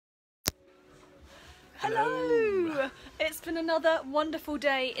Hello! It's been another wonderful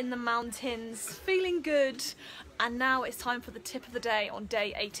day in the mountains, feeling good, and now it's time for the tip of the day on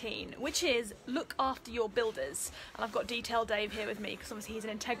day 18, which is look after your builders. And I've got Detail Dave here with me because obviously he's an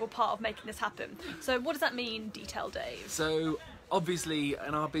integral part of making this happen. So what does that mean, Detail Dave? So obviously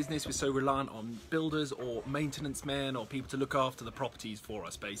in our business we're so reliant on builders or maintenance men or people to look after the properties for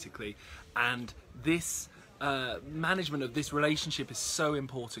us basically, and this management of this relationship is so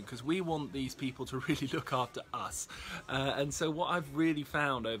important because we want these people to really look after us. And so what I've really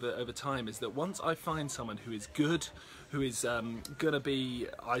found over time is that once I find someone who is good, who is gonna be,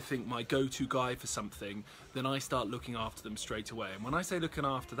 I think, my go-to guy for something, then I start looking after them straight away. And when I say looking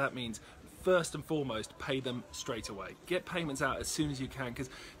after, that means first and foremost, pay them straight away. Get payments out as soon as you can, because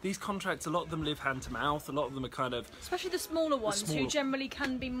these contracts, a lot of them live hand to mouth, a lot of them are kind of... Especially the smaller ones, who generally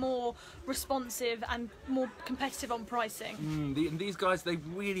can be more responsive and more competitive on pricing. And these guys, they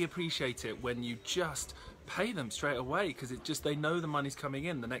really appreciate it when you just pay them straight away, because it just, they know the money's coming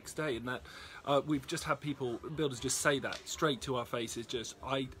in the next day. And that we've just had builders just say that straight to our faces, just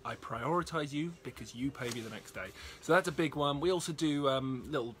I prioritize you because you pay me the next day. So that's a big one. We also do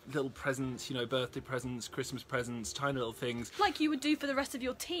little presents, you know, birthday presents, Christmas presents, tiny little things like you would do for the rest of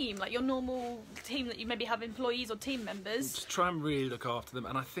your team, like your normal team that you maybe have employees or team members. Just try and really look after them.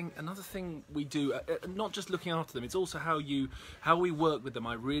 And I think another thing we do, not just looking after them, it's also how we work with them.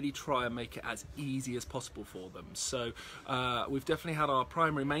 I really try and make it as easy as possible for them. So we've definitely had our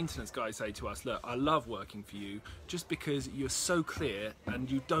primary maintenance guy say to us, look, I love working for you just because you're so clear and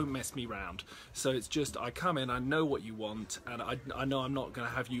you don't mess me around. So it's just, I come in, I know what you want, and I know I'm not going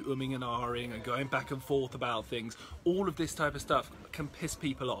to have you umming and ahhing and going back and forth about things. All of this type of stuff can piss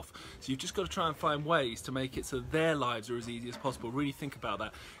people off. So you've just got to try and find ways to make it so their lives are as easy as possible. Really think about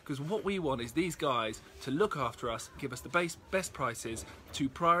that, because what we want is these guys to look after us, give us the best prices, to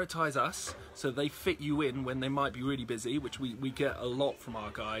prioritize us so they fit you in when they might be really busy, which we get a lot from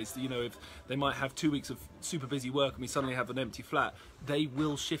our guys. You know, if they might have 2 weeks of super busy work and we suddenly have an empty flat, they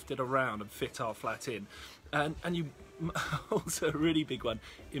will shift it around and fit our flat in. And you also, a really big one,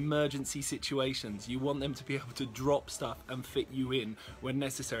 emergency situations. You want them to be able to drop stuff and fit you in when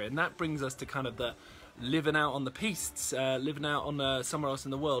necessary. And that brings us to kind of the living out on the pistes, living out on somewhere else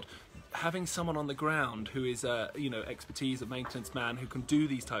in the world. Having someone on the ground who is, you know, expertise, a maintenance man who can do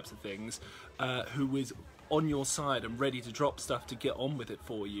these types of things, who is on your side and ready to drop stuff to get on with it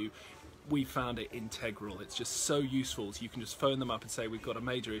for you, we found it integral. It's just so useful. So you can just phone them up and say, we've got a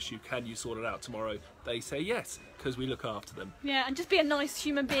major issue, can you sort it out tomorrow? They say yes, because we look after them. Yeah, and just be a nice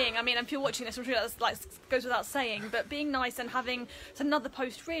human being. I mean, if you're watching this, I'm sure that like goes without saying, but being nice and having, it's another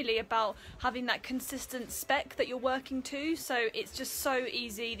post really about having that consistent spec that you're working to. So it's just so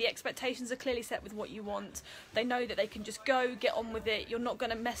easy. The expectations are clearly set with what you want. They know that they can just go, get on with it. You're not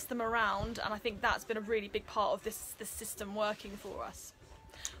going to mess them around. And I think that's been a really big part of this system working for us.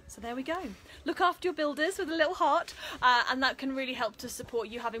 So there we go. Look after your builders with a little heart, and that can really help to support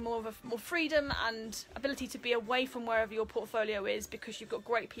you having more freedom and ability to be away from wherever your portfolio is, because you've got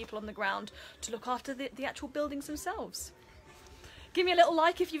great people on the ground to look after the actual buildings themselves. Give me a little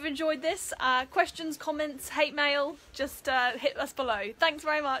like if you've enjoyed this. Questions, comments, hate mail, just hit us below. Thanks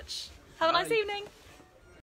very much. Have a nice evening.